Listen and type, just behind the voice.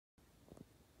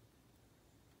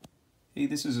Hey,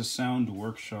 this is a Sound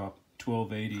Workshop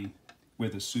 1280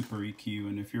 with a Super EQ,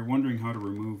 and if you're wondering how to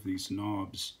remove these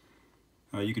knobs,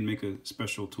 you can make a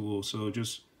special tool. So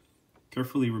just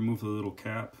carefully remove the little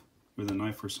cap with a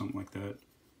knife or something like that,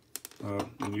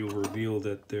 and you'll reveal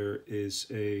that there is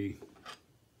a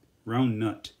round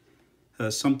nut.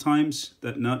 Sometimes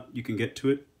that nut, you can get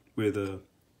to it with a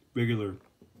regular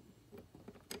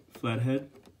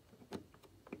flathead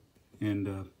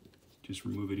and just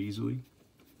remove it easily.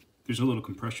 There's a little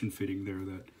compression fitting there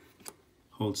that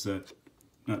holds that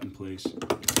nut in place.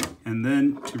 And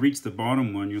then to reach the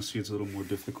bottom one, you'll see it's a little more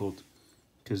difficult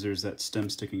because there's that stem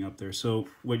sticking up there. So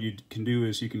what you can do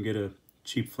is you can get a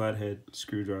cheap flathead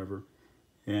screwdriver,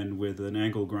 and with an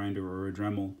angle grinder or a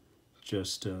Dremel,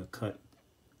 just cut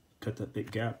that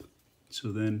big gap.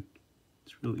 So then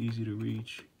it's real easy to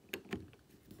reach.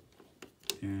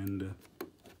 And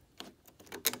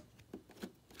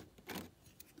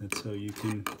that's how you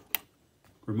can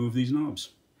remove these knobs,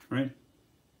 right?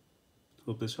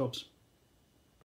 Hope this helps.